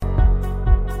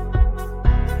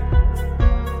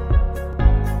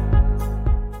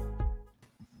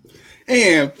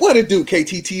And what it do,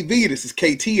 KTTV? This is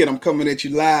KT, and I'm coming at you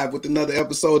live with another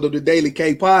episode of the Daily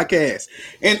K Podcast.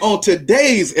 And on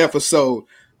today's episode,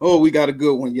 we got a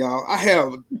good one, y'all. I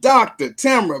have Dr.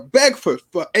 Tamara Beckford,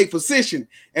 a physician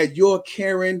at Your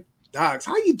Caring Docs.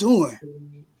 How you doing?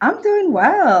 I'm doing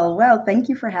well. Well, thank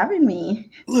you for having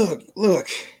me. Look.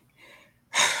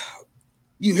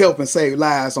 You help and save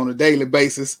lives on a daily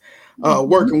basis,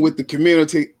 working with the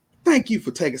community. Thank you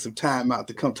for taking some time out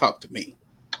to come talk to me.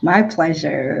 My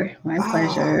pleasure.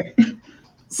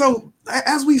 So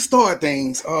as we start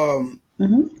things,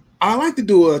 I like to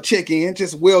do a check-in,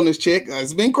 just wellness check.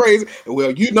 It's been crazy.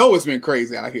 Well, it's been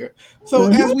crazy out here. So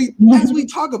as we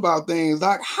talk about things,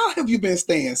 Doc, how have you been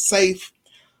staying safe?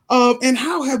 And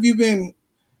how have you been,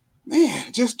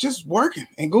 just working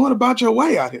and going about your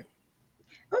way out here?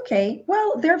 Okay,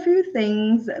 well, there are a few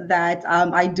things that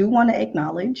I do want to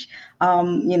acknowledge.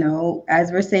 As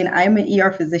we're saying, I'm an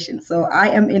ER physician, so I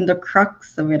am in the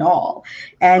crux of it all.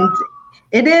 And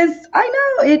it is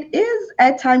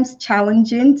at times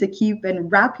challenging to keep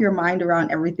and wrap your mind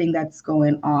around everything that's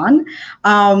going on.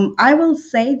 I will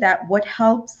say that what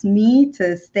helps me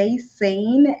to stay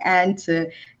sane and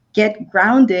to get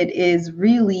grounded is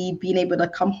really being able to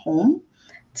come home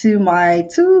to my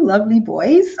two lovely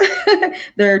boys.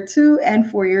 They're 2 and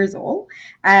 4 years old,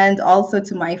 and also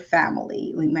to my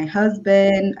family, like my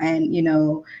husband and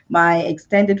my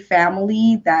extended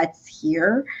family that's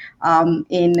here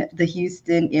in the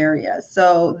Houston area.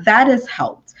 So that has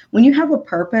helped. When you have a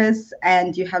purpose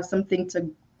and you have something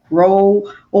to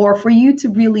grow, or for you to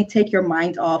really take your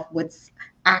mind off what's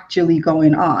actually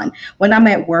going on. When I'm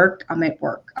at work,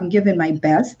 I'm giving my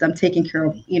best. I'm taking care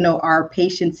of, our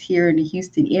patients here in the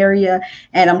Houston area,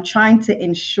 and I'm trying to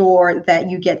ensure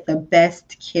that you get the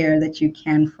best care that you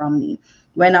can from me.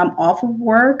 When I'm off of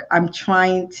work, I'm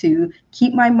trying to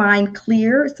keep my mind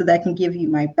clear so that I can give you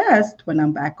my best when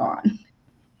I'm back on.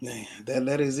 Man,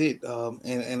 that is it.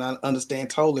 And I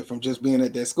understand totally from just being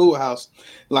at that schoolhouse.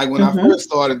 Like when I first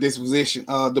started this position,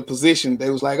 they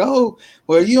was like, oh,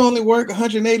 well, you only work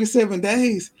 187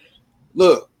 days.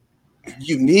 Look,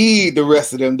 you need the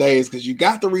rest of them days because you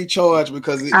got to recharge,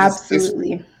 because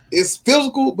it's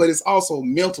physical, but it's also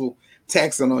mental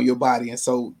taxing on your body. And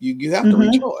so you have to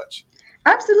recharge.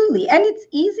 Absolutely. And it's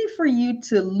easy for you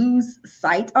to lose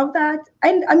sight of that.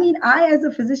 And I mean, as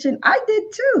a physician, I did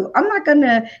too. I'm not going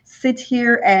to sit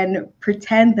here and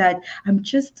pretend that I'm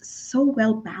just so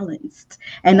well balanced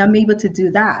and I'm able to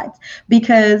do that,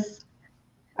 because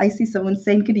I see someone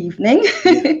saying good evening.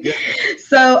 Yeah.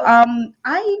 So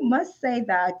I must say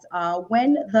that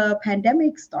when the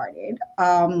pandemic started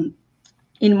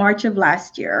in March of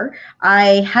last year,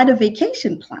 I had a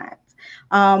vacation planned.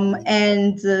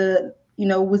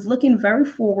 Was looking very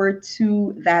forward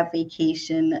to that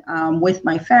vacation with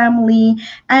my family.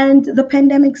 And the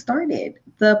pandemic started.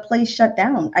 The place shut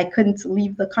down. I couldn't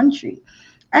leave the country.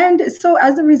 And so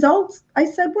as a result, I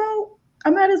said, well, I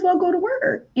might as well go to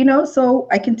work, so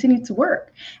I continued to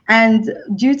work. And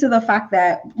due to the fact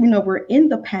that, we're in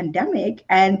the pandemic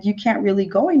and you can't really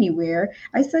go anywhere,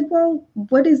 I said, well,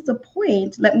 what is the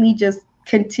point? Let me just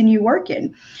continue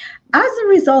working. As a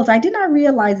result, I did not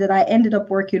realize that I ended up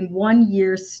working 1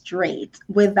 year straight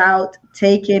without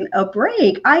taking a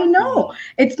break. I know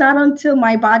it's not until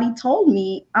my body told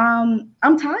me I'm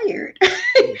tired.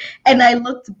 And I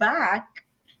looked back,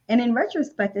 and in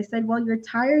retrospect, I said, well, you're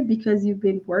tired because you've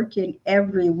been working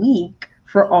every week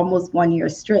for almost 1 year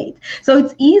straight. So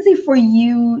it's easy for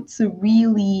you to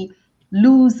really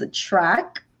lose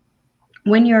track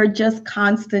when you're just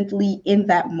constantly in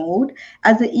that mode.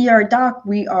 As an ER doc,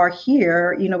 we are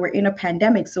here, we're in a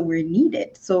pandemic, so we're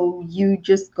needed. So you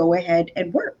just go ahead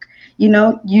and work. You're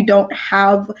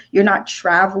not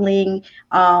traveling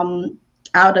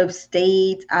out of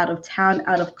state, out of town,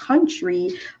 out of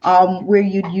country, where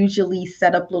you'd usually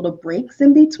set up little breaks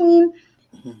in between.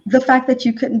 The fact that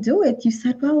you couldn't do it, you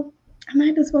said, well, I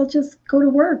might as well just go to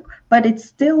work. But it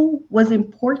still was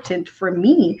important for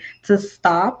me to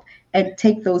stop and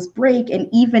take those breaks. And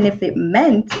even if it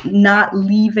meant not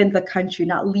leaving the country,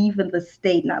 not leaving the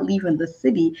state, not leaving the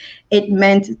city, it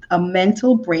meant a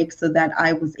mental break so that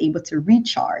I was able to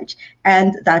recharge.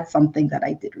 And that's something that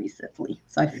I did recently.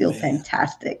 So I feel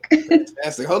fantastic.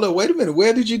 Fantastic. Hold on, wait a minute.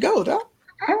 Where did you go, Doc?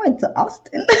 I went to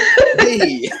Austin.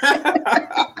 Hey.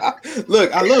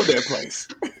 Look, I love that place.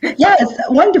 Yes,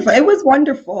 wonderful. It was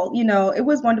wonderful. It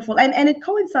was wonderful. And it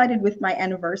coincided with my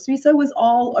anniversary. So it was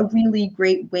all a really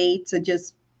great way to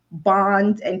just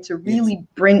bond and to really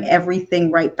bring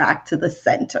everything right back to the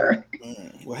center.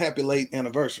 Well, happy late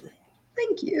anniversary.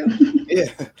 Thank you. Yeah.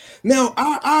 Now,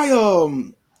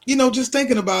 I just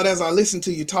thinking about, as I listen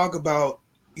to you talk about,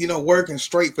 working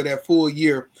straight for that full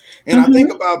year. And I think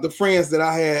Mm-hmm. about the friends that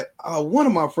I had. One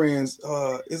of my friends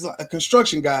is a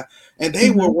construction guy, and they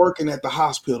were Mm-hmm. working at the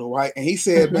hospital, right? And he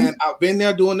said, Mm-hmm. man, I've been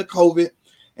there during the COVID.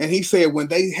 And he said, when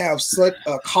they have such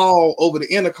a call over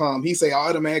the intercom, he say, I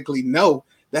automatically know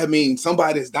that means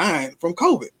somebody's dying from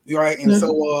COVID, right? And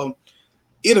so Mm-hmm.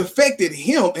 it affected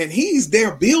him, and he's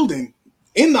there building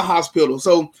in the hospital.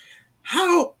 So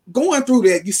how going through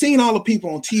that, you've seen all the people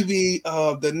on TV,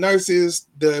 the nurses,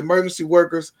 the emergency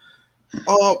workers.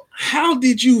 How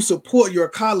did you support your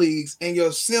colleagues and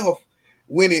yourself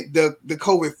when the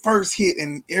COVID first hit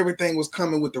and everything was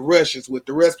coming with the rushes, with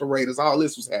the respirators, all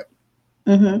this was happening?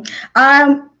 Mm-hmm.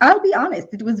 I'll be honest,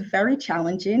 it was very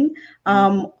challenging.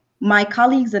 Mm-hmm. My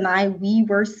colleagues and I, we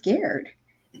were scared.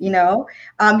 You know,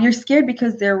 you're scared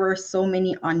because there were so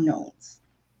many unknowns.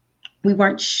 We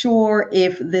weren't sure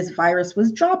if this virus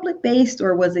was droplet based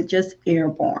or was it just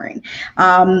airborne.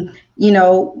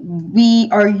 We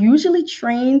are usually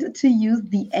trained to use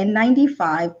the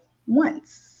N95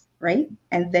 once, right?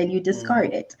 And then you Mm-hmm.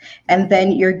 discard it. And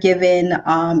then you're given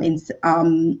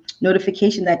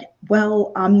notification that,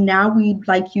 well, now we'd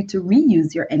like you to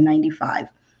reuse your N95.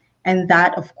 And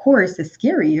that, of course, is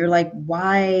scary. You're like,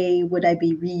 why would I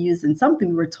be reusing something?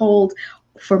 We were told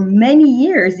for many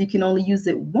years you can only use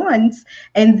it once.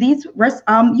 And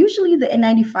usually the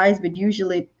N95s would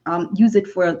usually use it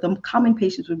for the common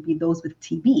patients would be those with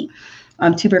TB,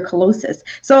 tuberculosis.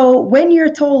 So when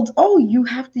you're told, oh, you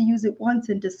have to use it once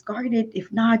and discard it,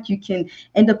 if not, you can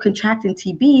end up contracting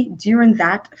TB during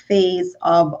that phase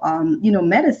of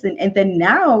medicine. And then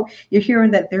now you're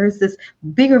hearing that there is this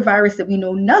bigger virus that we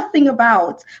know nothing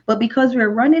about, but because we're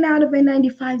running out of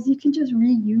N95s, you can just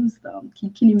reuse them.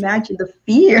 Can you imagine the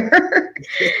fear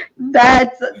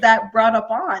that brought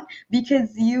up on?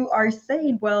 Because you are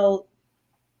saying, well,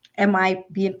 am I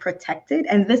being protected?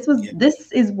 And Yeah.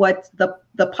 this is what the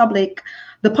public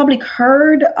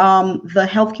heard the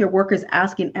healthcare workers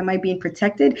asking, am I being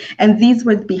protected? And these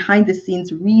were behind the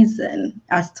scenes reason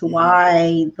as to Mm-hmm.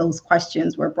 why those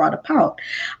questions were brought about.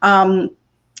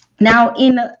 Now,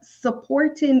 in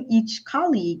supporting each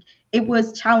colleague, it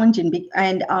was challenging,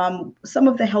 and some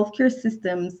of the healthcare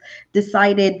systems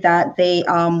decided that they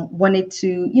wanted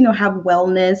to, have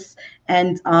wellness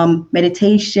and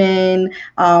meditation,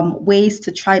 ways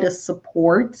to try to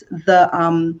support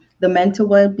the mental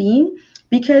well-being.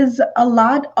 Because a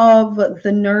lot of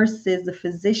the nurses, the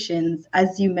physicians,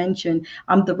 as you mentioned,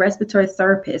 the respiratory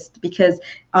therapist, because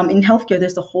in healthcare,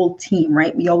 there's a whole team,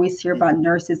 right? We always hear about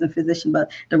nurses and physicians,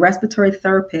 but the respiratory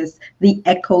therapists, the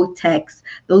echo techs,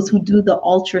 those who do the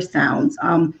ultrasounds,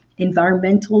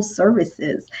 environmental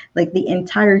services, like the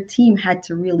entire team had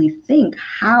to really think,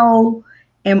 how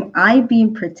am I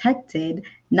being protected,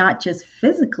 not just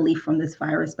physically from this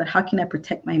virus, but how can I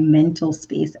protect my mental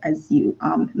space, as you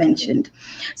mentioned?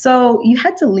 So you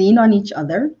had to lean on each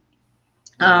other.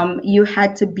 Yeah. You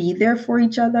had to be there for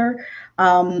each other.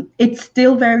 It's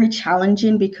still very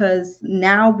challenging because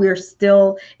now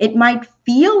it might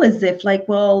feel as if, like,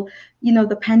 well,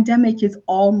 the pandemic is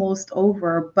almost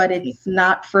over, but it's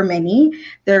not for many.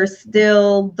 There's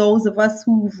still those of us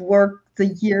who've worked a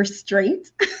year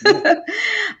straight. Yeah.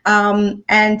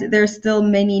 And there's still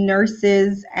many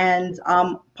nurses and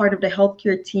part of the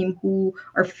healthcare team who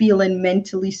are feeling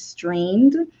mentally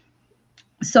strained.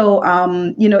 So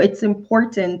it's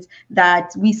important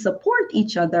that we support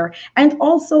each other, and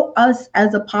also us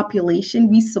as a population,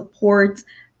 we support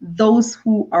those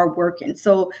who are working.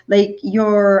 So like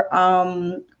your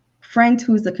friend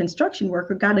who's a construction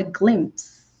worker got a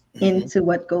glimpse Mm-hmm. into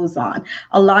what goes on.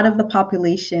 A lot of the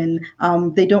population,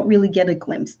 they don't really get a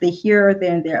glimpse. They hear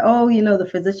there and there, oh, the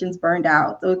physician's burned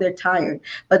out, oh, they're tired.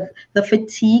 But the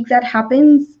fatigue that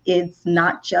happens is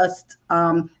not just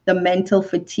the mental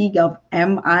fatigue of,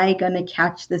 am I going to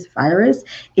catch this virus?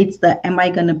 It's the, am I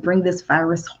going to bring this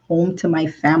virus home to my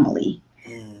family?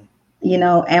 Mm.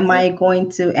 Am Yeah. I going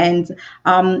to, and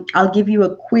I'll give you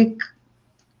a quick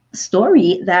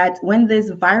story that when this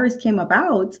virus came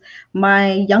about,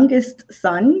 my youngest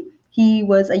son, he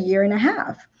was a year and a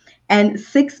half. And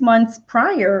 6 months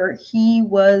prior, he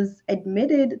was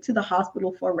admitted to the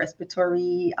hospital for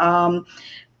respiratory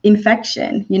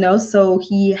infection, so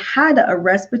he had a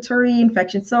respiratory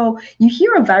infection. So you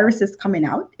hear a virus is coming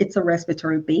out, it's a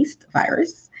respiratory based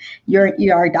virus. You're an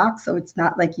ER doc, so it's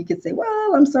not like you could say,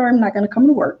 well, I'm sorry, I'm not going to come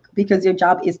to work, because your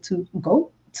job is to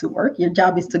go to work. Your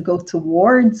job is to go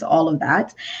towards all of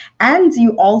that. And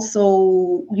you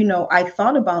also, I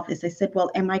thought about this. I said,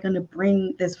 well, am I going to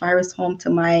bring this virus home to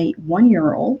my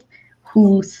 1-year-old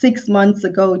who 6 months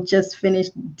ago just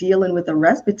finished dealing with a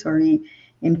respiratory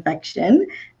infection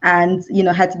and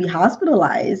had to be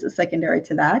hospitalized secondary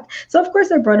to that. So of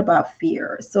course I brought about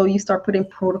fear. So you start putting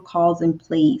protocols in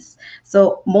place.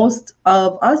 So most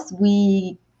of us,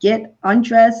 we get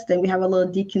undressed and we have a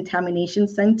little decontamination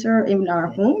center in our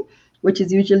home, which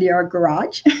is usually our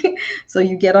garage. So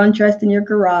you get undressed in your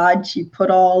garage, you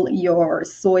put all your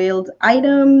soiled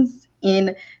items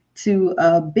in to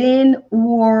a bin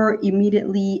or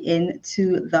immediately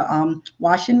into the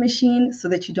washing machine so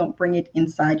that you don't bring it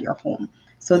inside your home.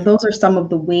 So those are some of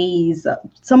the ways,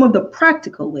 some of the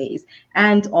practical ways,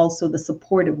 and also the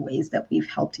supportive ways that we've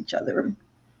helped each other.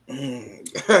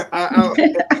 I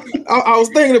was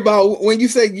thinking about when you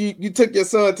say you took your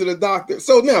son to the doctor.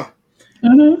 So now,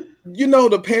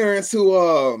 the parents who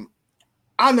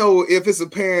I know if it's a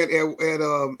parent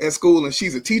at school and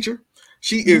she's a teacher,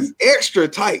 she is extra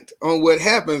tight on what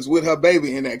happens with her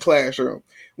baby in that classroom.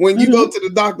 When you go to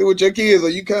the doctor with your kids, are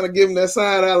you kind of giving that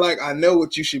side eye like, I know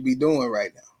what you should be doing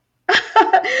right now?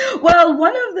 Well,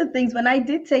 one of the things when I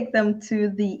did take them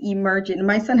to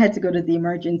my son had to go to the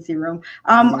emergency room.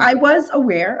 I was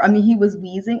aware. I mean, he was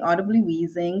wheezing, audibly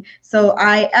wheezing. So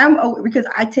I am because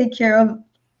I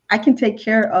can take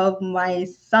care of my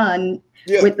son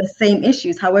with the same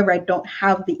issues. However, I don't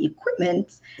have the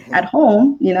equipment at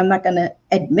home. I'm not going to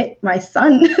admit my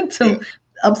son to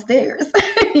upstairs,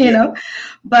 know.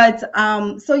 But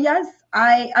so yes,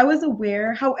 I was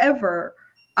aware. However,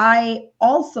 I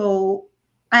also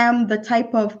am the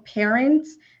type of parent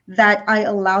that I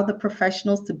allow the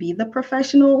professionals to be the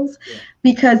professionals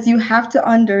because you have to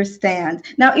understand.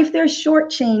 Now, if they're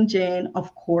shortchanging,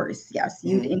 of course, yes,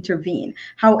 you'd intervene.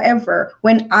 However,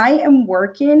 when I am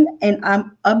working and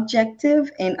I'm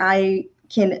objective and I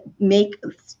can make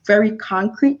very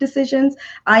concrete decisions,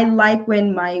 I like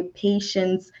when my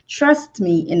patients trust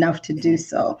me enough to do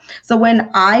so. So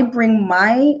when I bring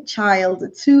my child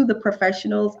to the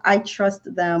professionals, I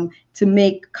trust them to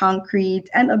make concrete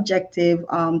and objective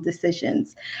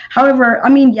decisions. However, I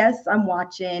mean, yes, I'm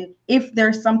watching. If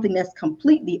there's something that's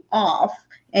completely off,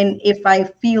 and if I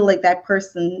feel like that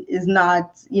person is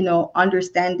not,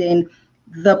 understanding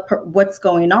what's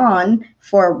going on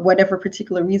for whatever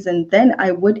particular reason, then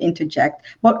I would interject.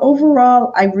 But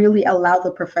overall, I really allow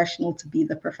the professional to be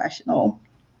the professional.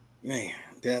 Man,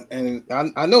 and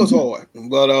I know it's hard,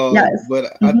 but yes.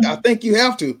 I think you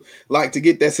have to to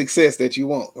get that success that you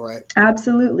want, right?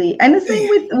 Absolutely. And the same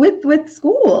with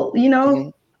school,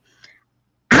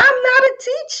 I'm not a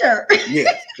teacher.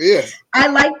 Yes. I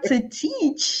like to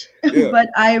teach, but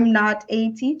I am not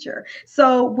a teacher.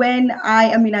 So when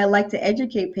I like to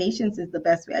educate patients is the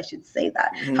best way I should say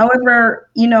that. However,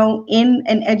 in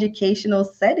an educational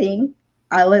setting,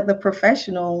 I let the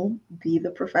professional be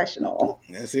the professional.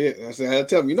 That's it. I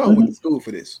tell them, I went to school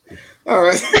for this. All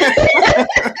right.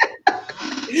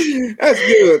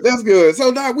 That's good.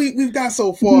 So now we've got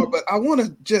so far, but I want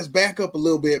to just back up a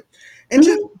little bit and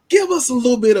just give us a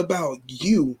little bit about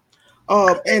you.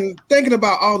 And thinking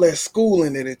about all that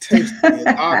schooling that it takes to be a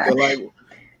doctor, like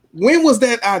when was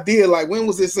that idea? Like when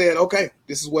was it said, okay,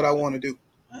 this is what I want to do?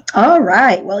 All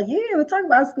right. Well, we're talking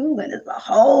about schooling. It's a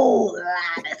whole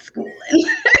lot of schooling.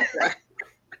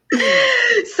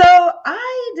 So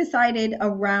I decided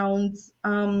around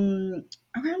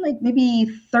like maybe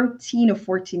 13 or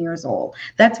 14 years old.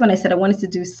 That's when I said I wanted to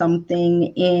do something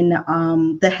in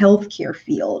the healthcare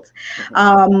field.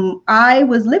 I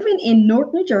was living in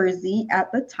Newark, New Jersey at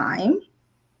the time.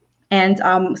 And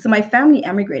so my family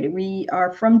emigrated. We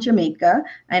are from Jamaica,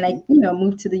 and I,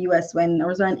 moved to the U.S. when I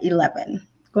was around 11,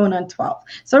 going on 12.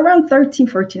 So around 13,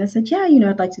 14, I said,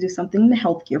 I'd like to do something in the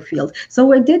healthcare field.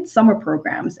 So I did summer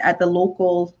programs at the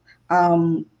local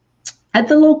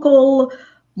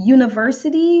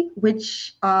university,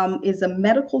 which is a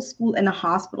medical school and a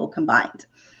hospital combined.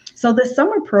 So the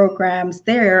summer programs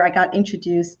there, I got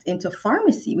introduced into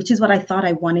pharmacy, which is what I thought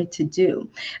I wanted to do.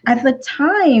 At the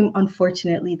time,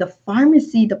 unfortunately, the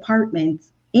pharmacy department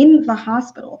in the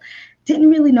hospital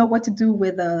didn't really know what to do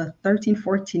with a 13,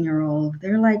 14-year-old.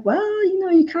 They're like, well,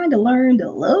 you kind of learned a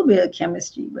little bit of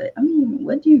chemistry, but I mean,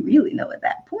 what do you really know at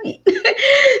that point?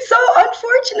 So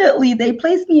unfortunately, they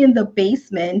placed me in the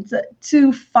basement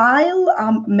to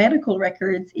file medical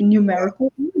records in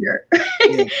numerical order.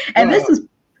 And this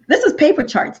is paper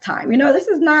charts time. This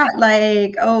is not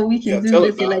like, we can do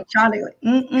this electronically.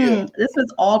 This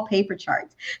is all paper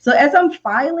charts. So as I'm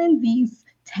filing these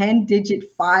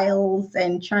 10-digit files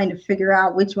and trying to figure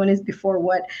out which one is before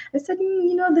what, I said,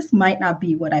 this might not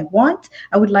be what I want.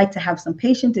 I would like to have some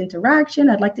patient interaction.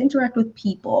 I'd like to interact with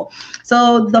people.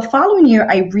 So the following year,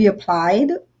 I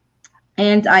reapplied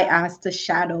and I asked to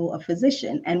shadow a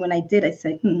physician. And when I did, I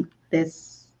said,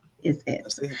 this is it.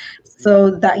 That's it. Yeah.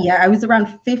 So that, yeah, I was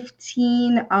around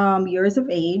 15 years of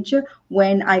age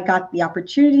when I got the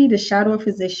opportunity to shadow a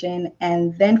physician,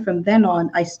 and then from then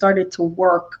on, I started to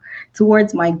work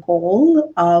towards my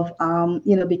goal of,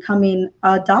 becoming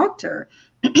a doctor.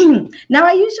 Now,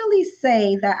 I usually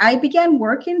say that I began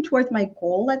working towards my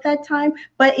goal at that time,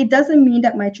 but it doesn't mean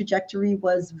that my trajectory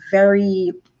was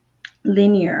very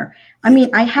linear. I Yeah. mean,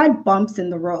 I had bumps in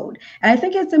the road. And I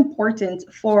think it's important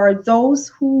for those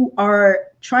who are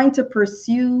trying to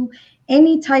pursue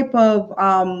any type of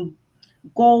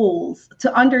goals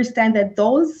to understand that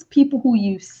those people who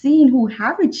you've seen who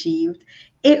have achieved,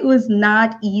 it was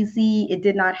not easy. It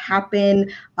did not happen,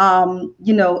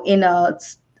 in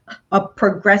a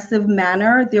progressive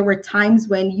manner. There were times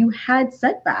when you had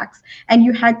setbacks and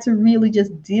you had to really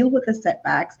just deal with the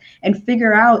setbacks and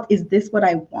figure out, is this what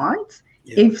I want?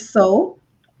 Yeah. If so,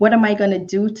 what am I going to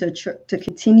do to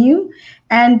continue?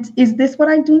 And is this what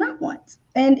I do not want?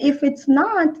 And Yeah. if it's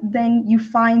not, then you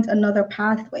find another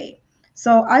pathway.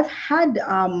 So I've had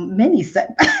many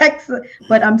setbacks,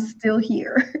 but Mhm. I'm still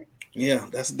here. Yeah,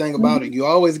 that's the thing about it. Mhm. You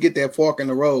always get that fork in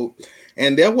the road,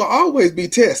 and there will always be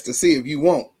tests to see if you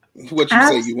want what you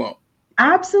say you want.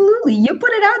 Absolutely. You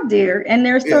put it out there and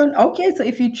there's Yeah. certain, okay, so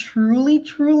if you truly,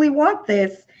 truly want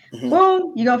this, Hmm.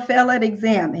 boom, you're gonna fail that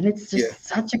exam. And it's Yeah. just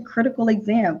such a critical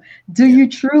exam. Do Yeah. you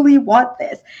truly want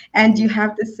this? And Hmm. you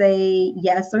have to say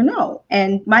yes or no.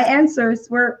 And my answers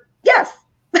were yes.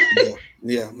 Yeah.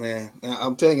 Yeah, man.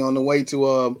 I'm telling you, on the way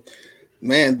to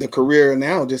man, the career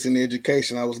now, just in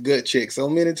education, I was gut checked so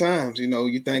many times. You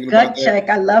thinking about Gut that. check.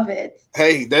 I love it.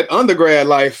 Hey, that undergrad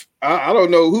life, I don't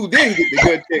know who didn't get the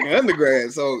gut check in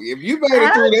undergrad. So if you made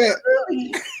it through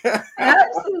Absolutely. that,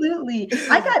 Absolutely.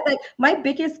 I got like my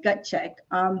biggest gut check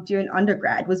during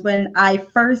undergrad was when I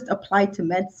first applied to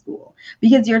med school,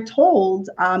 because you're told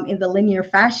in the linear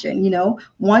fashion,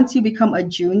 once you become a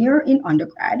junior in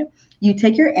undergrad, you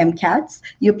take your MCATs,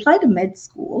 you apply to med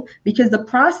school, because the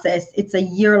process, it's a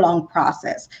year-long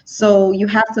process. Mhm. So you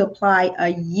have to apply a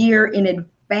year in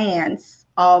advance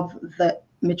of the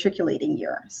matriculating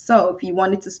year. So if you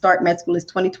wanted to start med school is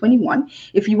 2021.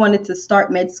 If you wanted to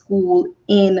start med school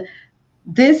in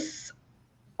this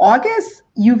August,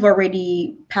 you've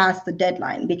already passed the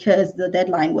deadline because the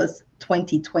deadline was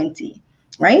 2020,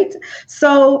 right?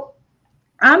 So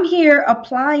I'm here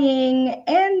applying,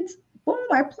 and boom,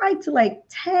 I applied to like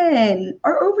 10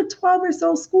 or over 12 or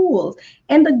so schools.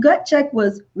 And the gut check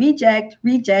was reject,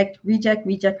 reject, reject,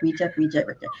 reject, reject, reject,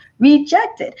 reject,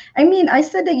 rejected. I mean, I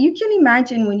said that you can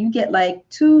imagine when you get like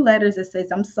two letters that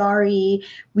says, I'm sorry,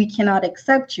 we cannot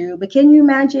accept you. But can you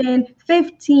imagine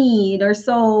 15 or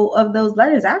so of those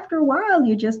letters? After a while,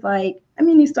 you're just like, I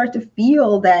mean, you start to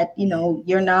feel that,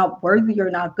 you're not worthy,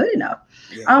 you're not good enough.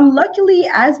 Yeah. Luckily,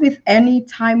 as with any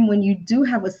time when you do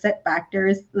have a setback,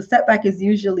 the setback is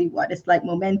usually what? It's like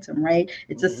momentum, right?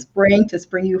 It's a Hmm. spring to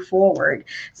spring you forward.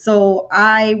 So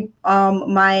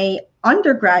my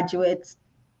undergraduates,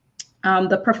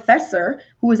 the professor,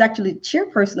 who was actually the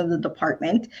chairperson of the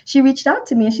department, she reached out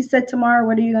to me and she said, Tamara,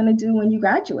 what are you going to do when you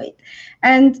graduate?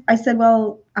 And I said,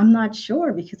 well, I'm not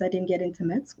sure because I didn't get into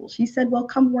med school. She said, well,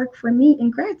 come work for me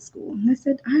in grad school. And I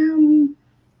said,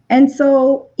 and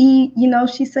so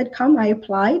she said, come, I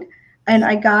applied and Yeah.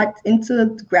 I got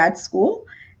into grad school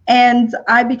and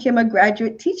I became a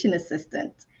graduate teaching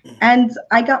assistant. Mhm. And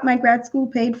I got my grad school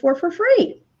paid for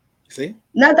free. See,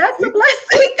 Now that's a see,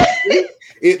 blessing. see,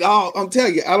 it all. I'm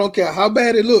telling you, I don't care how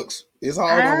bad it looks. It's all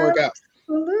gonna work out.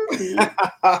 Absolutely.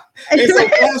 And so,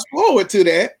 fast forward to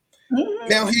that.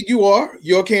 Now Mhm. here you are.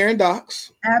 You're carrying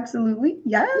docs. Absolutely.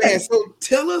 Man, Yes. so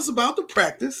tell us about the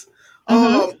practice.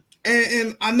 Um, Hmm.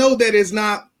 and I know that it's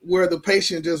not where the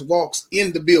patient just walks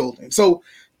in the building. So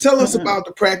tell us Hmm. about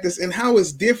the practice and how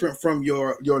it's different from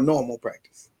your normal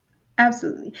practice.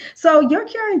 Absolutely. So, Your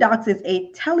Caring Docs is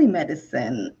a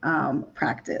telemedicine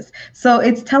practice. So,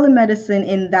 it's telemedicine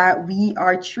in that we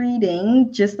are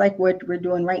treating just like what we're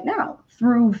doing right now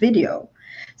through video.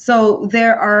 So,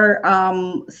 there are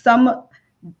some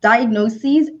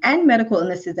diagnoses and medical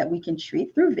illnesses that we can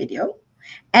treat through video.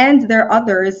 And there are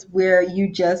others where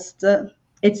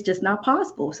it's just not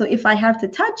possible. So if I have to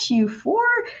touch you for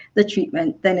the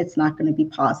treatment, then it's not going to be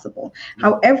possible.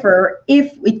 Yeah. However,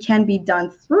 if it can be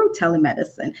done through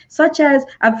telemedicine, such as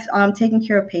I've taken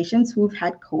care of patients who've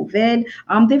had COVID,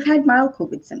 they've had mild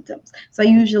COVID symptoms. So I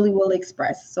Mhm. usually will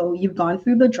express, so you've gone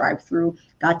through the drive-through,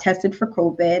 got tested for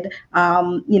COVID,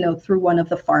 through one of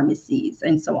the pharmacies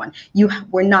and so on. You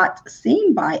were not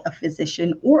seen by a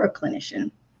physician or a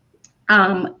clinician.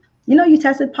 You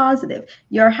tested positive.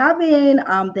 You're having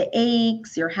the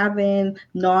aches, you're having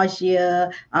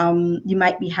nausea, you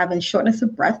might be having shortness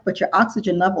of breath, but your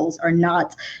oxygen levels are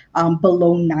not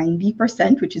below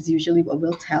 90%, which is usually what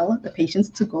we'll tell the patients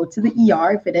to go to the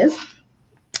ER if it is.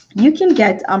 You can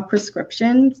get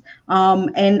prescriptions,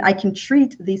 and I can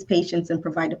treat these patients and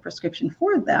provide a prescription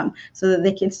for them so that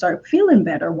they can start feeling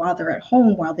better while they're at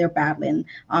home, while they're battling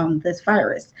this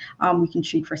virus. We can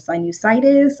treat for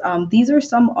sinusitis. These are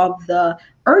some of the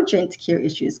urgent care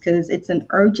issues because it's an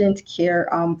urgent care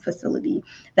facility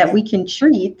that Yeah. we can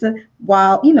treat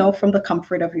while, from the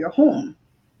comfort of your home.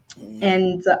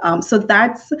 And so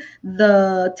that's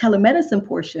the telemedicine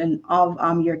portion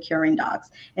of your caring docs.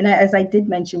 And as I did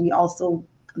mention, we also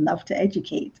love to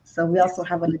educate. So we also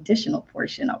have an additional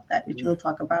portion of that, which Yeah. we'll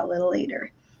talk about a little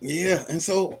later. Yeah. And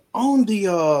so on the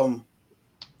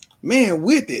man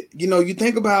with it, you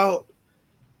think about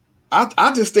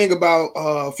I just think about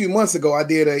a few months ago I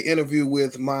did an interview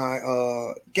with my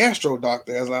gastro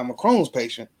doctor as I'm a Crohn's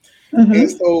patient. And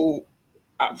Mm-hmm. so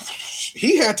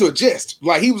he had to adjust.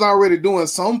 Like he was already doing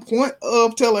some point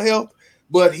of telehealth,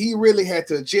 but he really had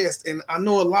to adjust. And I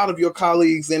know a lot of your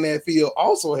colleagues in that field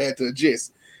also had to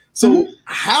adjust. So Mm-hmm.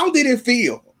 how did it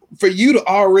feel for you to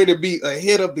already be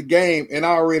ahead of the game and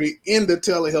already in the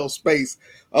telehealth space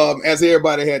as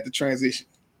everybody had to transition?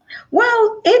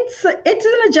 Well, it's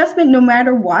an adjustment no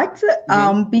matter what,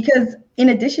 Mm-hmm. because in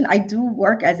addition, I do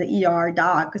work as an ER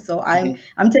doc, so I'm Mm-hmm.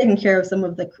 I'm taking care of some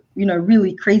of the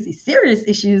really crazy serious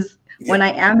issues when Yeah.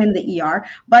 I am in the ER.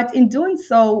 But in doing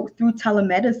so through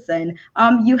telemedicine,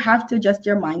 you have to adjust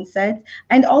your mindset,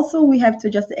 and also we have to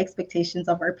adjust the expectations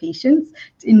of our patients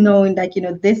in Mm-hmm. knowing that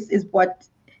this is what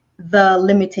the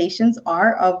limitations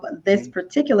are of this Mm-hmm.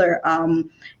 particular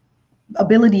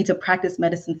ability to practice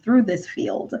medicine through this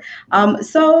field. Yeah.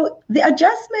 So the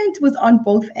adjustment was on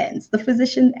both ends, the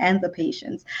physician and the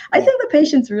patients. I Yeah. think the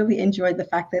patients really enjoyed the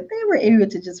fact that they were able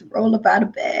to just roll up out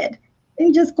of bed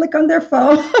and just click on their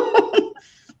phone.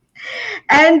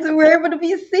 And we're able to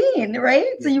be seen, right?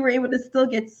 So Yeah. you were able to still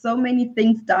get so many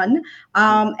things done.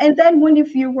 Mm-hmm. And then when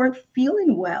if you weren't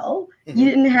feeling well, you Mm-hmm.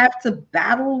 didn't have to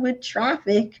battle with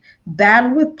traffic,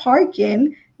 battle with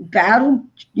parking, battle,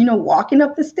 walking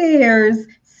up the stairs,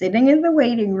 sitting in the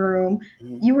waiting room.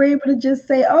 Mm-hmm. You were able to just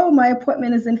say, "Oh, my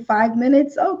appointment is in 5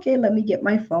 minutes. Okay, let me get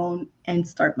my phone and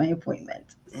start my appointment."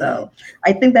 Mm-hmm. So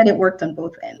I think that it worked on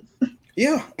both ends.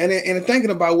 Yeah, and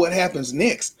thinking about what happens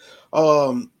next,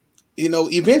 um,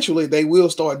 eventually they will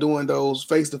start doing those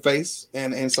face to face,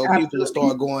 and so people will Absolutely.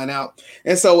 start going out.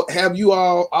 And so, have you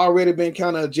all already been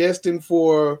kind of adjusting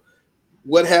for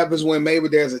what happens when maybe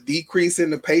there's a decrease in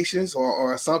the patients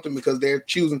or something because they're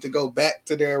choosing to go back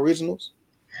to their originals?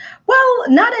 Well,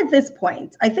 not at this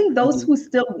point. I think those Mm-hmm. who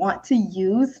still want to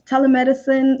use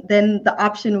telemedicine, then the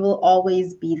option will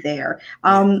always be there.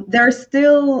 Yeah. There are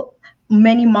still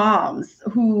many moms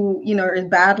who, are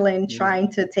battling, Mm-hmm.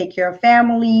 trying to take care of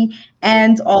family Yeah.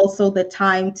 and also the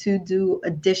time to do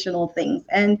additional things.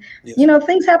 And, Yes.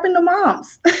 things happen to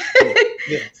moms. Yeah. Yeah.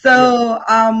 Yeah. So,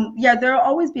 yeah, there will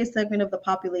always be a segment of the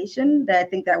population that I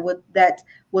think that would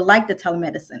like the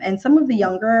telemedicine. And some of the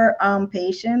younger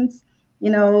patients,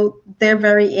 they're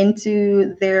very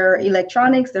into their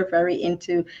electronics, they're very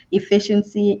into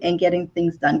efficiency and getting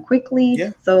things done quickly.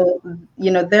 Yeah. So,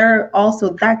 they're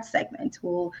also that segment who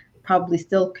will probably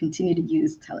still continue to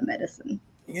use telemedicine.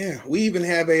 Yeah. We even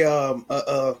have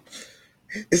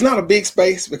it's not a big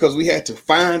space because we had to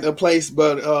find a place,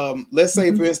 but let's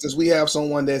say for Mhm. instance we have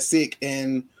someone that's sick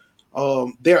and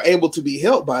they're able to be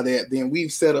helped by that, then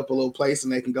we've set up a little place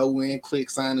and they can go in, click,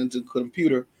 sign into the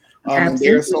computer, and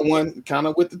there's Absolutely. someone kind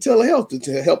of with the telehealth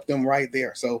to help them right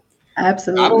there. So I don't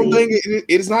Absolutely. think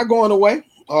it's not going away.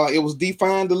 It was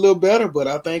defined a little better, but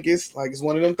I think it's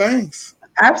one of them things.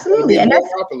 It's going to Absolutely. be And more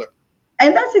that's popular.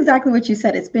 and that's exactly what you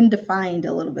said. It's been defined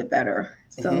a little bit better.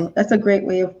 Hmm. So that's a great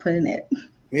way of putting it.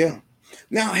 Yeah.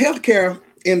 Now, healthcare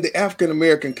in the African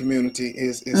American community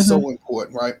is Hmm. so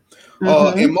important, right?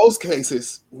 In Hmm. most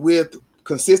cases, with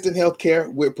consistent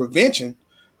healthcare, with prevention,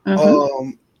 Hmm.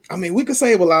 um, I mean, we could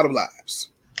save a lot of lives.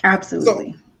 So,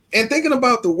 Absolutely. and thinking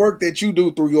about the work that you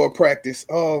do through your practice,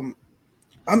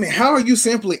 I mean, how are you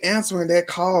simply answering that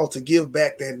call to give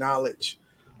back that knowledge,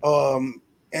 um,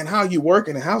 and how you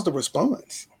working and how's the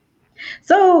response?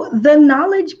 So the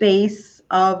knowledge base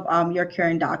of your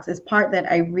current docs is part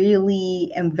that I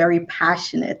really am very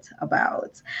passionate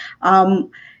about.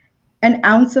 Um, an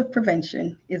ounce of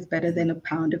prevention is better Mhm. than a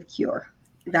pound of cure.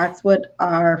 That's what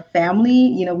our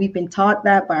family, we've been taught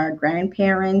that by our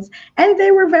grandparents, and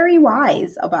they were very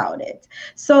wise about it.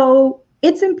 So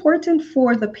it's important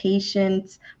for the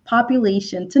patient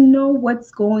population to know what's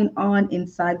going on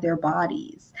inside their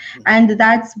bodies. Mhm. And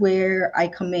that's where I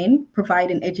come in,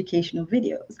 providing educational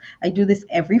videos. I do this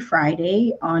every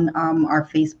Friday on our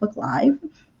Facebook Live.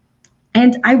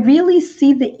 And I really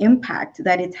see the impact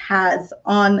that it has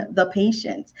on the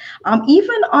patient.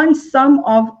 Even on some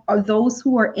of those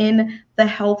who are in the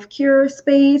healthcare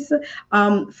space.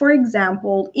 For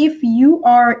example, if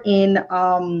you're in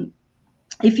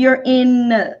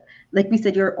like we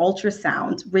said, your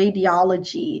ultrasound,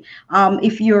 radiology,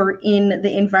 if you're in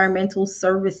the environmental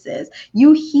services,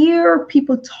 you hear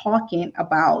people talking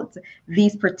about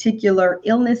these particular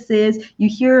illnesses. You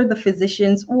hear the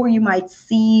physicians, or you might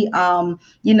see,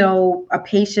 a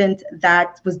patient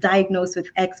that was diagnosed with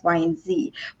X, Y, and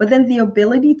Z. But then the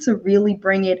ability to really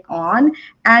bring it on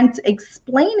and to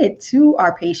explain it to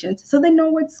our patients so they know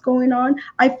what's going on,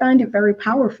 I find it very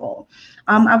powerful.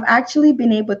 I've actually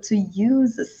been able to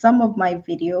use some of my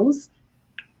videos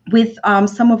with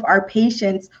some of our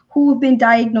patients who have been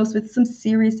diagnosed with some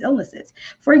serious illnesses.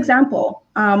 For Mhm. example,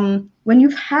 when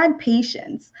you've had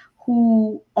patients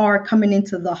who are coming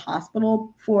into the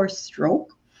hospital for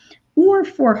stroke, or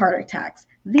for heart attacks.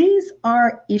 These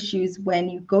are issues when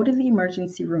you go to the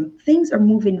emergency room, things are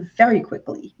moving very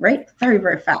quickly, right? Very,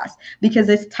 very fast because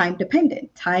it's time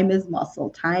dependent. Time is muscle.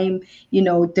 Time,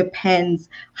 depends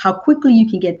how quickly you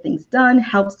can get things done,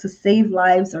 helps to save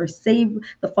lives or save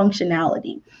the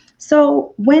functionality.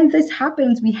 So when this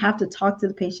happens, we have to talk to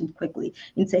the patient quickly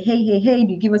and say, hey,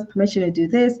 do you give us permission to do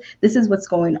this? This is what's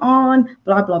going on,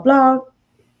 blah, blah, blah.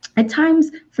 At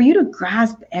times, for you to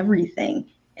grasp everything,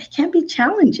 it can be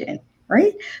challenging,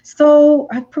 right? So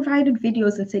I've provided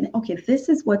videos and saying, okay, this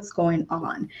is what's going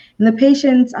on. And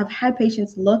I've had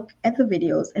patients look at the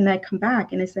videos and I come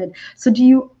back and I said, so do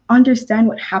you understand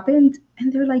what happened?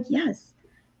 And they're like, yes,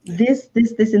 Yeah.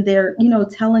 this, and they're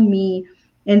telling me.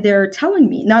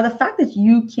 Now, the fact that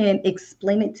you can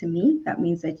explain it to me, that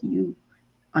means that you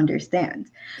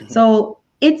understand. Mhm. So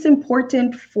it's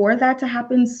important for that to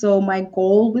happen. So my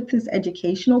goal with this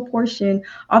educational portion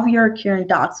of your Care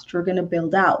Docs, which we're going to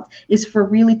build out, is for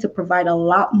really to provide a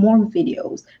lot more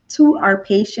videos to our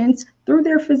patients through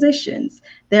their physicians.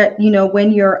 That,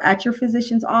 when you're at your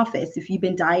physician's office, if you've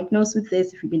been diagnosed with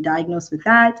this, if you've been diagnosed with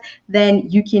that, then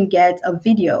you can get a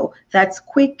video that's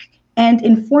quick and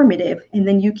informative, and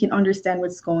then you can understand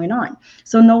what's going on.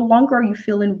 So no longer are you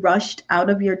feeling rushed out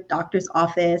of your doctor's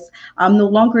office. No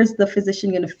longer is the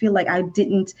physician going to feel like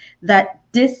that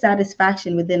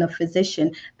dissatisfaction within a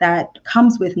physician that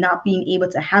comes with not being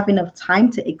able to have enough time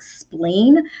to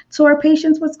explain to our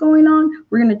patients what's going on.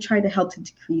 We're going to try to help to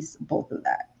decrease both of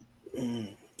that.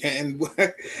 Mm. And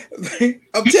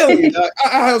I'm telling you,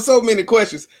 I have so many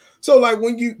questions. So, like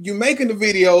when you making the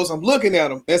videos, I'm looking at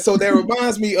them, and so that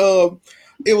reminds me of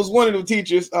it was one of the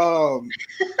teachers,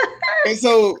 and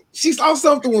so she saw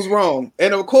something was wrong,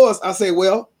 and of course I say,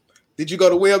 well, did you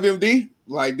go to WebMD?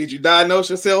 Like, did you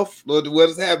diagnose yourself? What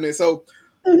is happening? So,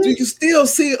 do Mhm. you still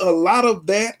see a lot of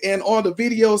that, and are the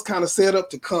videos kind of set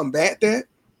up to combat that?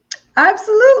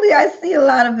 Absolutely, I see a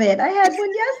lot of it. I had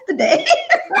one yesterday.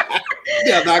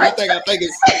 Yeah, Doc, I I think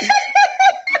it's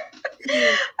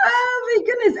Oh my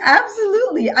goodness,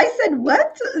 absolutely. I said,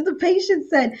 what? The patient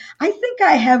said, I think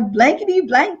I have blankety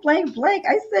blank, blank, blank.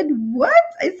 I said, what?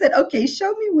 I said, okay,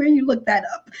 show me where you looked that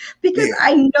up because yeah,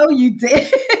 I know you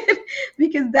did.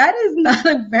 Because that is not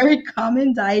a very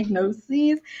common diagnosis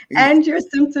yeah. and your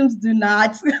symptoms do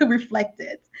not reflect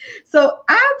it. So,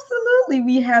 absolutely,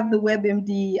 we have the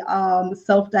WebMD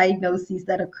self diagnosis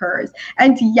that occurs.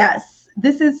 And yes,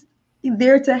 this is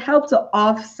there to help to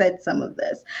offset some of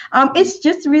this. Mhm. It's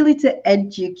just really to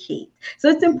educate. So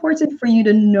it's Mhm. important for you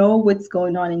to know what's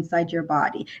going on inside your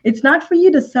body. It's not for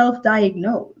you to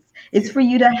self-diagnose. It's Yeah. for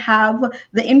you to have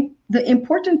the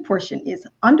important portion is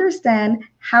understand,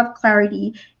 have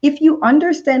clarity. If you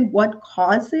understand what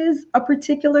causes a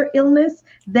particular illness,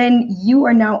 then you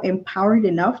are now empowered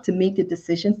enough to make the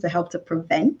decisions to help to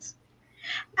prevent.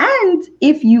 And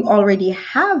if you already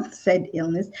have said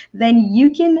illness, then you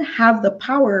can have the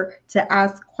power to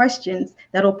ask questions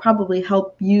that'll probably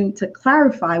help you to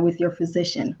clarify with your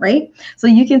physician, right? So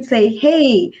you can say,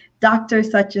 hey, Doctor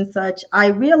such and such, I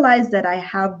realize that I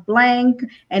have blank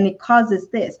and it causes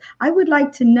this. I would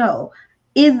like to know,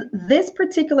 is this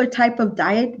particular type of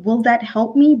diet, will that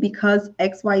help me because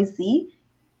XYZ?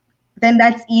 Then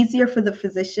that's easier for the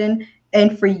physician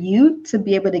and for you to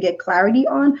be able to get clarity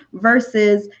on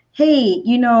versus, hey,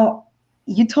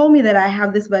 you told me that I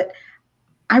have this, but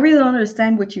I really don't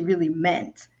understand what you really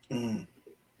meant, Mhm.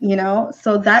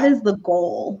 So that is the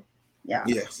goal. Yeah.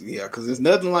 Yes, yeah, because it's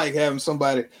nothing like having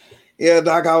somebody Yeah,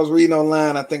 doc, I was reading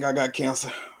online. I think I got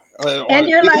cancer. And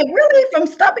you're like, really, from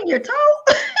stubbing your toe?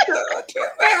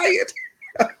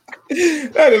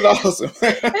 That is awesome.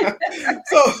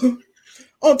 So,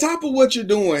 on top of what you're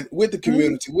doing with the Mhm,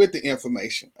 community, with the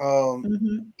information,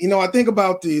 mhm, I think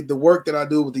about the work that I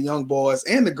do with the young boys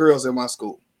and the girls at my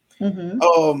school. mhm.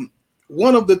 Um,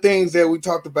 One of the things that we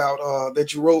talked about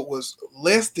that you wrote was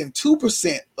less than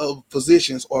 2% of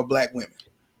physicians are Black women.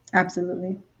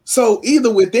 Absolutely. So either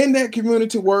within that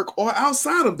community work or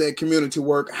outside of that community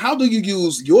work, how do you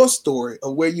use your story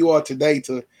of where you are today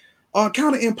to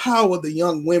kind of empower the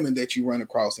young women that you run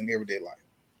across in everyday life?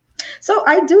 So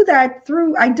I do that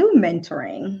through, I do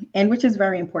mentoring, and which is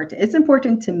very important. It's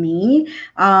important to me.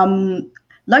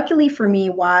 Luckily for me,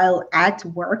 while at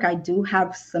work, I do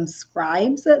have some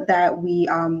scribes that we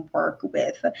work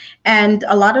with. And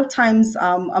a lot of times,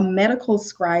 a medical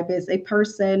scribe is a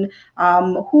person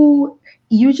who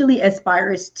usually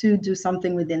aspires to do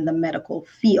something within the medical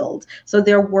field. So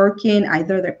they're working,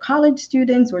 either they're college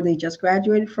students or they just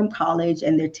graduated from college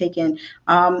and they're taking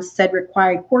said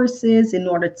required courses in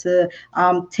order to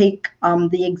take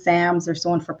the exams or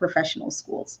so on for professional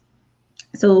schools.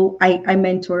 So I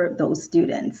mentor those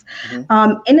students.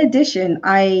 Mm-hmm. In addition,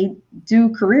 I do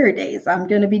career days. I'm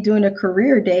going to be doing a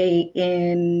career day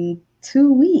in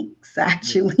 2 weeks,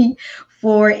 actually,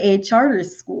 for a charter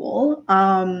school.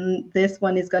 This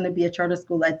one is going to be a charter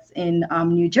school that's in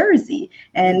New Jersey.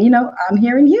 And, I'm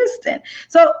here in Houston.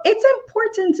 So it's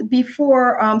important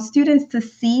before students to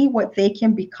see what they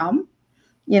can become.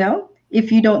 If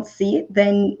you don't see it,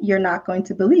 then you're not going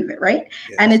to believe it, right?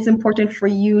 And Yes. it's important for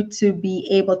you to be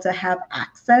able to have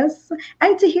access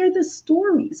and to hear the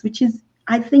stories, which is,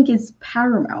 I think, is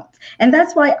paramount. And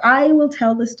that's why I will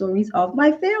tell the stories of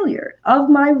my failure, of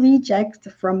my reject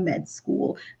from med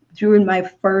school during my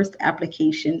first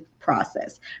application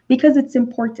process, because it's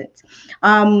important.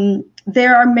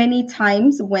 There are many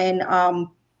times when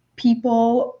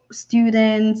people,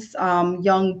 students,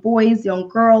 young boys, young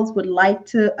girls would like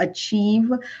to achieve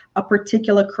a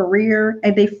particular career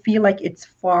and they feel like it's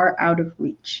far out of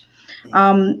reach.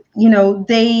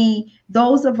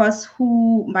 Those of us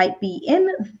who might be in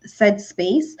said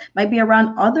space might be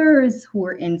around others who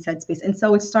are in said space. And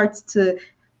so it starts to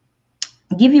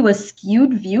give you a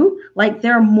skewed view, like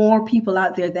there are more people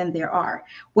out there than there are.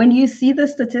 When you see the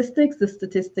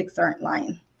statistics aren't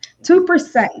lying.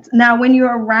 2%. Now, when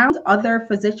you're around other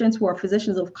physicians who are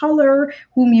physicians of color,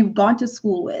 whom you've gone to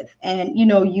school with, and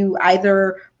you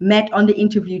either met on the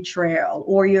interview trail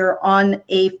or you're on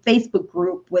a Facebook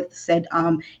group with said,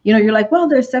 you're like, well,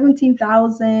 there's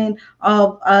 17,000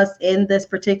 of us in this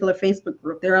particular Facebook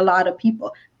group. There are a lot of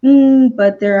people.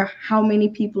 But there are how many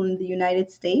people in the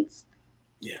United States?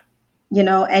 Yeah.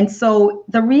 And so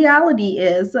the reality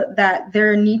is that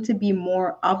there need to be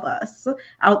more of us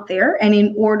out there. And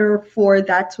in order for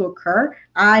that to occur,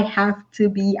 I have to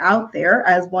be out there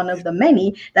as one of the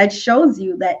many that shows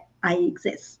you that I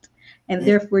exist. And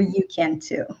therefore you can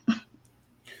too.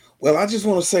 Well, I just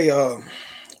want to say,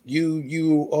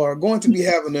 you are going to be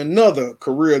having another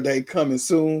career day coming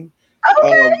soon.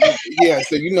 Okay. Yeah,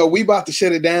 so we about to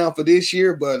shut it down for this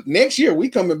year, but next year we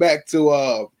coming back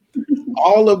to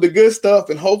all of the good stuff,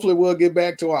 and hopefully we'll get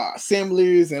back to our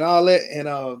assemblies and all that. And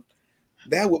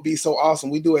that would be so awesome.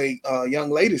 We do a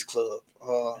young ladies club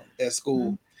at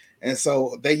school, and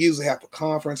so they usually have a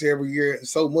conference every year and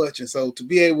so much. And so to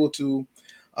be able to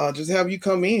just have you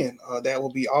come in, that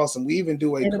would be awesome. We even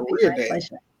do a It'll be career my day.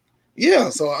 pleasure. Yeah,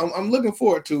 so I'm looking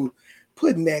forward to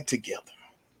putting that together.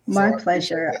 So My I appreciate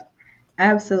pleasure. that.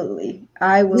 Absolutely.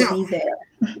 I will Now, be there.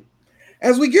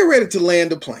 as we get ready to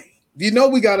land the plane,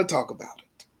 we got to talk about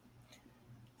it.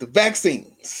 The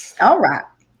vaccines. All right.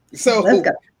 Let's So,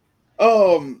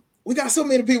 go. we got so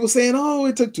many people saying, "Oh,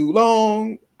 it took too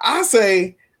long." I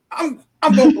say, I'm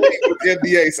going to believe what the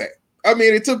FDA say. I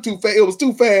mean, it took too fast. It was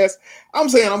too fast. I'm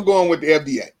saying I'm going with the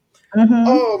FDA.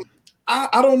 Mm-hmm.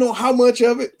 I don't know how much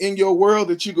of it in your world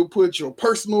that you could put your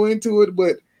personal into it,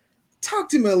 but talk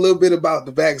to me a little bit about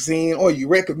the vaccine. Are you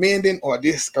recommending or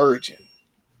discouraging?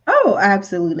 Oh,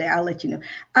 absolutely. I'll let you know.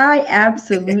 I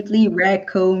absolutely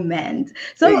recommend.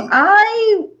 So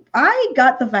Hey, I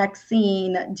got the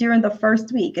vaccine during the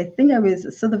first week. I think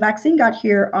the vaccine got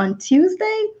here on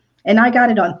Tuesday and I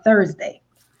got it on Thursday.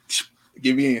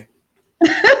 give me in.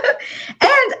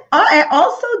 And I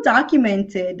also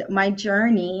documented my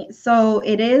journey. So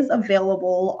it is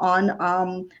available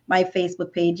on my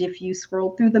Facebook page. If you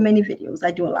scroll through the many videos,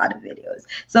 I do a lot of videos.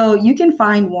 So you can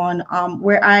find one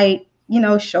where I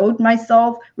showed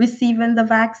myself receiving the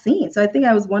vaccine. So I think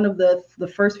I was one of the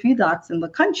first few docs in the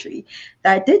country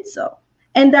that did so.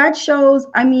 And that shows,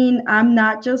 I mean, I'm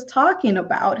not just talking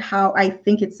about how I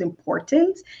think it's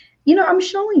important. I'm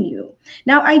showing you.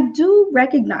 Now, I do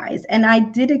recognize, and I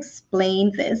did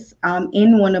explain this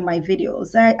in one of my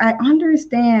videos, that I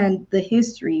understand the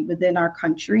history within our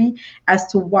country as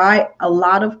to why a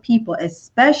lot of people,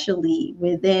 especially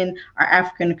within our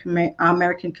African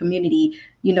American community,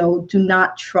 do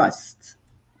not trust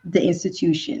the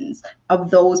institutions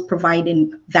of those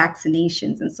providing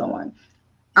vaccinations and so on.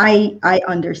 I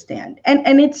understand,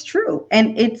 and it's true,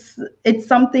 and it's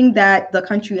something that the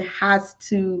country has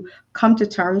to come to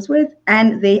terms with,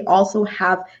 and they also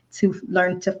have to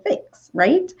learn to fix,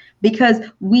 right? Because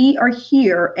we are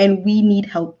here and we need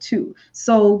help too.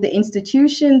 So the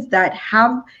institutions that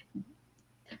have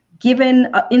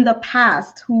given in the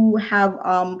past, who have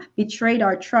betrayed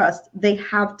our trust, they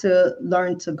have to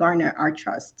learn to garner our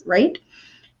trust, right?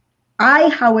 I,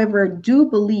 however, do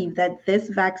believe that this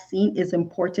vaccine is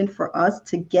important for us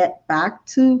to get back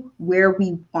to where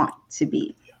we want to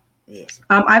be. Yes.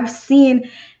 I've seen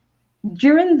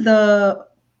during the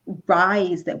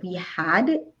rise that we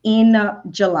had in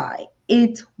July,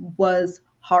 it was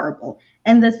horrible.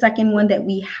 And the second one that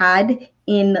we had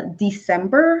in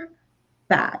December,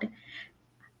 bad.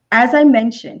 As I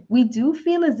mentioned, we do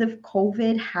feel as if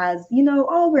COVID has,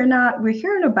 oh, we're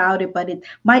hearing about it, but it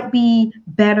might be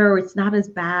better. It's not as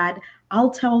bad.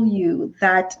 I'll tell you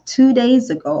that 2 days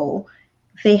ago,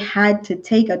 they had to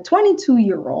take a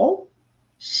 22-year-old.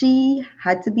 She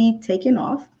had to be taken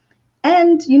off.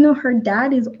 And, her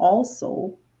dad is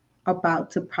also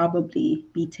about to probably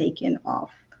be taken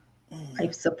off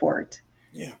life support.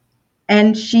 Yeah.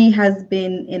 And she has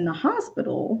been in the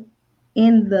hospital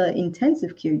in the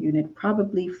intensive care unit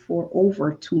probably for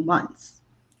over 2 months.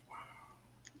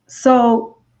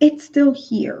 So it's still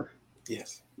here.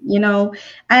 Yes.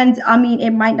 And I mean,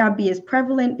 it might not be as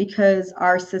prevalent because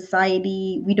our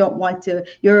society, we don't want to,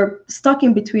 you're stuck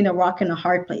in between a rock and a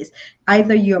hard place.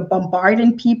 Either you're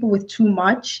bombarding people with too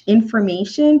much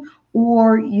information,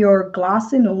 or you're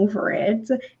glossing over it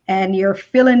and you're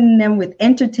filling them with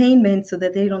entertainment so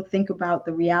that they don't think about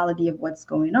the reality of what's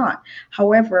going on.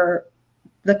 However,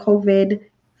 the COVID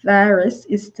virus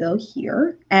is still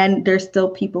here and there's still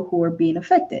people who are being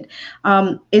affected.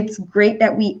 It's great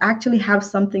that we actually have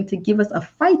something to give us a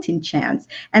fighting chance.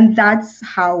 And that's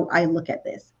how I look at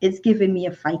this. It's given me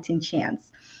a fighting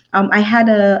chance. I had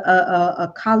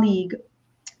a colleague.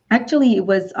 Actually, it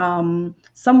was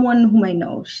someone whom I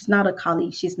know. She's not a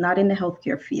colleague. She's not in the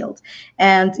healthcare field.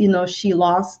 And, she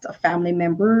lost a family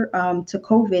member to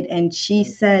COVID. And she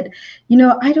said,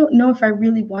 I don't know if I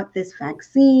really want this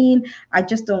vaccine. I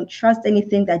just don't trust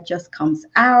anything that just comes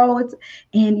out.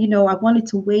 And, I wanted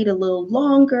to wait a little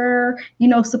longer.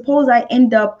 Suppose I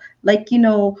end up like,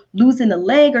 losing a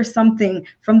leg or something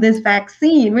from this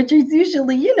vaccine, which is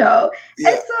usually, Yeah. And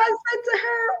so I said to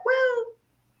her, well,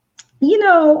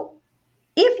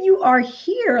 if you are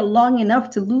here long enough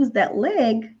to lose that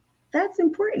leg, that's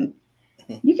important.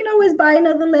 You can always buy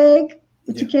another leg,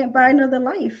 but you can't buy another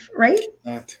life, right?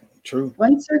 Not true.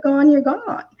 Once you're gone, you're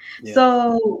gone. Yeah.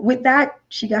 So with that,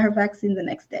 she got her vaccine the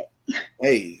next day.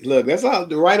 Hey, look, that's all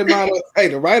the right amount of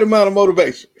the right amount of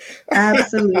motivation.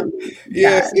 Absolutely.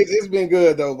 Yes, it's been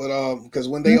good though, but because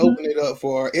when they open it up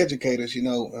for our educators,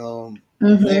 man,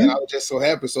 I was just so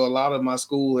happy. So a lot of my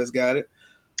school has got it.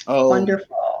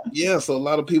 Wonderful. Yeah, so a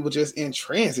lot of people just in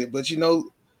transit, but you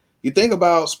think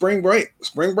about spring break.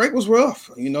 Spring break was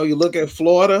rough. You look at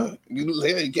Florida. You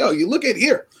look at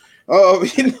here.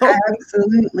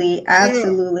 Absolutely.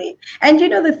 And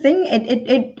the thing,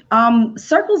 it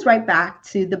circles right back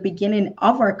to the beginning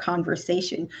of our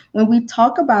conversation when we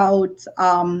talk about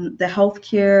the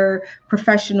healthcare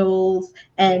professionals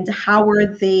and how are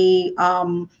they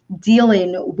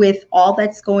dealing with all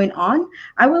that's going on.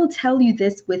 I will tell you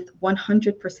this with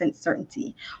 100%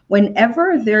 certainty.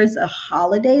 Whenever there's a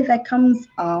holiday that comes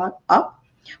up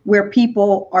where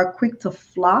people are quick to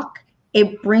flock,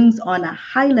 it brings on a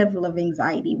high level of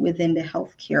anxiety within the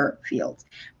healthcare field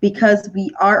because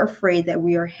we are afraid that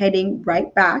we are heading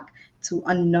right back to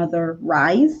another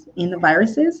rise in the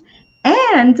viruses.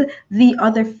 And the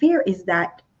other fear is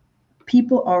that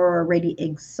people are already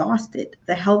exhausted.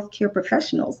 The healthcare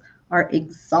professionals are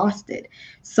exhausted.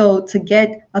 So to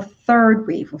get a third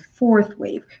wave, a fourth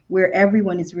wave, where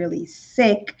everyone is really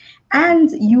sick and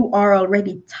you are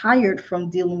already tired from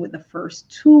dealing with the first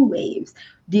two waves,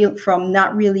 from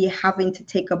not really having to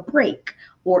take a break,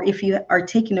 or if you are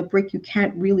taking a break, you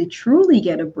can't really truly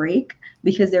get a break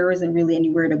because there isn't really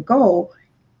anywhere to go.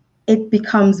 it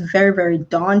becomes very, very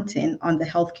daunting on the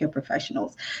healthcare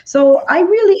professionals. So I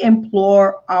really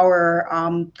implore our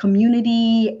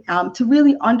community to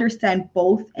really understand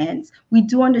both ends. We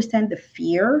do understand the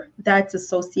fear that's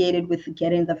associated with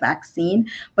getting the vaccine,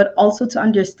 but also to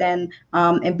understand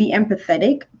and be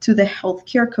empathetic to the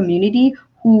healthcare community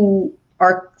who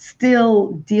are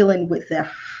still dealing with the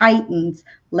heightened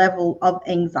level of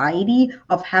anxiety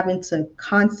of having to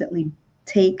constantly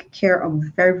take care of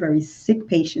very, very sick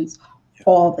patients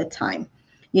all the time.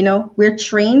 You know, we're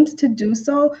trained to do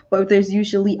so, but there's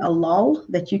usually a lull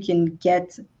that you can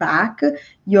get back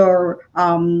your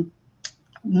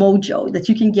mojo, that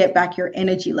you can get back your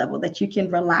energy level, that you can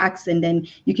relax and then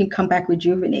you can come back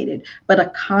rejuvenated. But a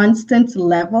constant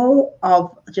level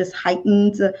of just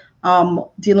heightened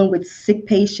dealing with sick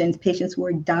patients, patients who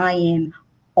are dying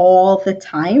all the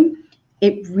time,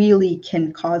 it really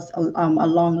can cause a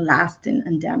long lasting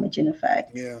and damaging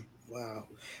effect. Yeah. Wow.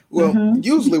 Well, Hmm.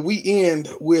 usually we end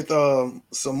with some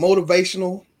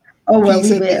motivational Oh, well, piece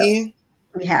we at will. the end.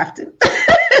 We have to.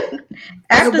 And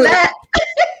After but that,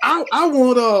 I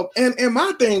want and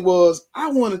my thing was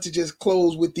I wanted to just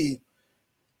close with the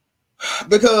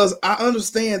because I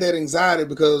understand that anxiety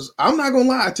because I'm not gonna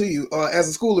lie to you, as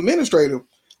a school administrator,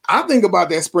 I think about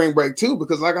that spring break too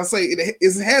because like I say,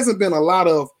 it hasn't been a lot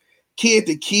of kid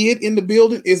to kid in the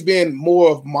building. It's been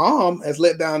more of mom has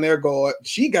let down their guard.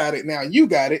 She got it, now you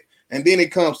got it, and then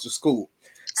it comes to school.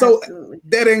 So absolutely,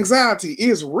 that anxiety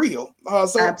is real.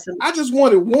 So absolutely. I just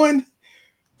wanted one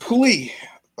plea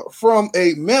from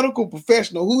a medical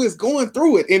professional who is going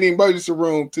through it in the emergency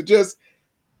room to just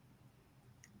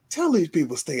tell these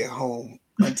people stay at home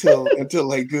until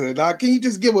they good. Can you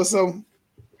just give us some?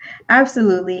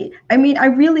 Absolutely. I mean, I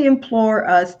really implore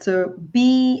us to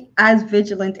be as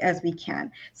vigilant as we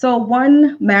can. So,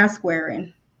 one, mask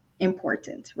wearing,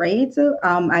 important, right? So,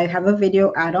 I have a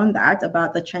video ad on that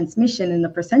about the transmission and the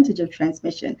percentage of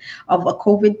transmission of a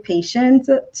COVID patient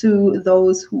to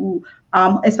those who,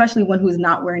 especially one who's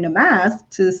not wearing a mask,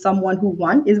 to someone who,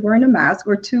 one, is wearing a mask,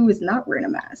 or two, is not wearing a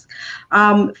mask.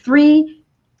 Three,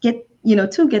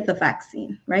 to get the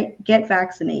vaccine, right? Get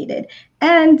vaccinated.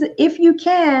 And if you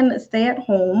can, stay at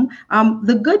home.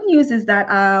 The good news is that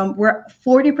we're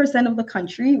 40% of the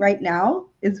country right now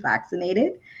is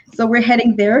vaccinated. So we're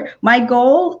heading there. My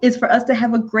goal is for us to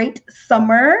have a great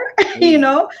summer, you Yeah.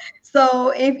 know. So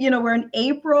if we're in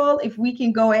April, if we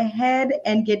can go ahead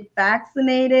and get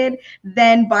vaccinated,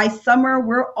 then by summer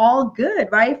we're all good,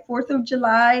 right? 4th of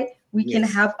July, we can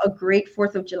Yes. have a great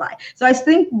 4th of July. So I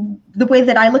think the way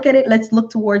that I look at it, let's look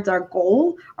towards our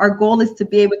goal. Our goal is to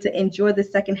be able to enjoy the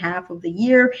second half of the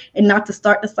year and not to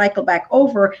start the cycle back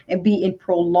over and be in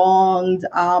prolonged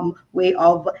way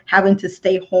of having to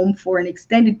stay home for an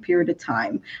extended period of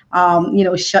time,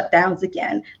 shutdowns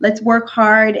again. Let's work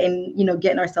hard and,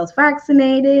 getting ourselves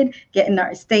vaccinated,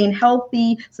 staying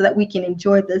healthy so that we can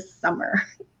enjoy this summer.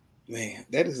 Man,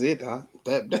 that is it, Doc.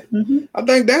 That Mhm, I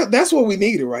think that's what we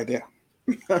needed right there.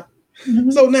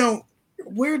 mhm. So now,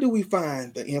 where do we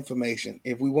find the information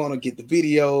if we want to get the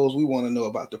videos? We want to know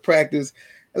about the practice,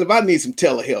 and if I need some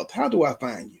telehealth, how do I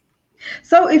find you?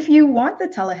 So if you want the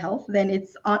telehealth, then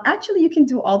it's on. Actually, you can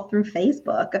do all through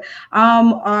Facebook.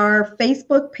 Our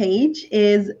Facebook page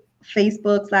is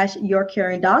Facebook/ Your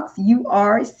Caring Docs,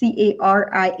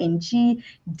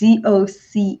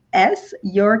 URCaringDocs,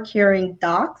 Your Caring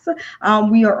Docs.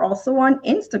 We are also on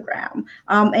Instagram,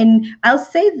 and I'll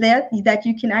say that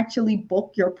you can actually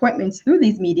book your appointments through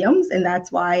these mediums, and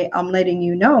that's why I'm letting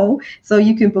you know. So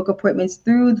you can book appointments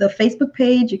through the Facebook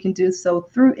page. You can do so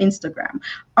through Instagram.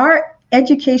 Our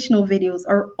educational videos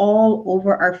are all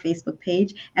over our Facebook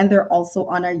page, and they're also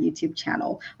on our YouTube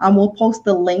channel. We'll post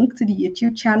the link to the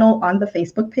YouTube channel on the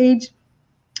Facebook page.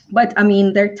 But I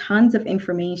mean, there are tons of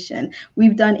information.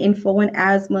 We've done info on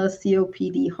asthma,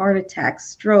 COPD, heart attacks,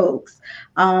 strokes,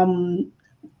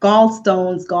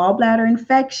 gallstones, gallbladder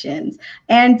infections.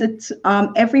 And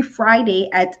every Friday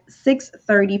at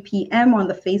 6:30 p.m. on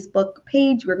the Facebook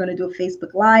page, we're going to do a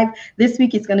Facebook Live. This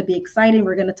week it's going to be exciting.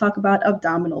 We're going to talk about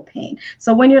abdominal pain.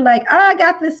 So when you're like, I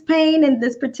got this pain in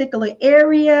this particular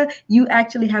area, you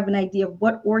actually have an idea of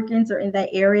what organs are in that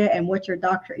area and what your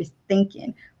doctor is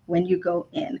thinking when you go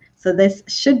in. So this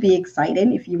should be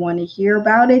exciting. If you want to hear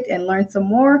about it and learn some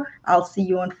more, I'll see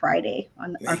you on Friday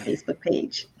on our Man, Facebook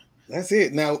page. that's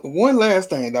it. Now, one last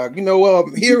thing, Doc. Here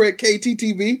at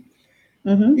KTTV,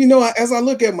 Mm-hmm. as I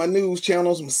look at my news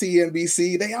channels from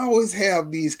CNBC, they always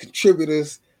have these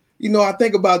contributors. I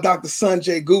think about Dr.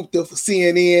 Sanjay Gupta for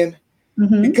CNN. He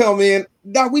Mm-hmm. come in,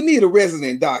 Doc. We need a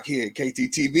resident doc here at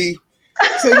KTTV.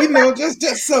 So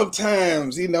just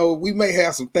sometimes, we may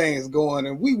have some things going,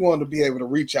 and we want to be able to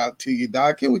reach out to you,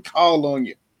 Doc. Can we call on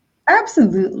you?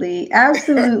 Absolutely,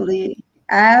 absolutely,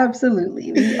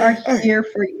 absolutely. We are Hey, here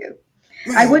for you.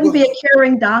 I man, wouldn't well, be a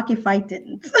caring doc if I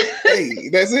didn't. hey,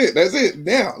 that's it. That's it.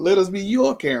 Now, let us be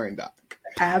your caring Doc.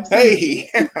 Absolutely.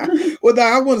 Hey, well,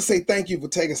 Doc, I want to say thank you for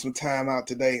taking some time out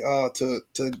today to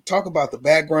talk about the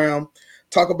background,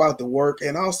 talk about the work,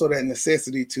 and also that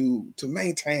necessity to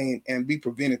maintain and be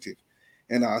preventative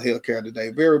in our healthcare today.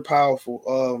 Very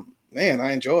powerful. Man,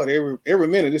 I enjoyed every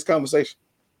minute of this conversation.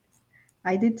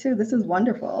 I did too. This is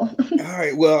wonderful. All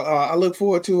right. Well, I look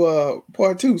forward to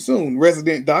part two soon,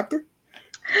 resident doctor.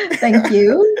 Thank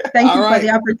you. Thank All you for the right.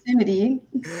 opportunity.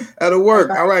 That'll Bye work.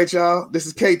 All bye. right, y'all. This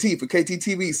is KT for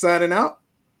KTTV signing out.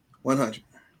 100.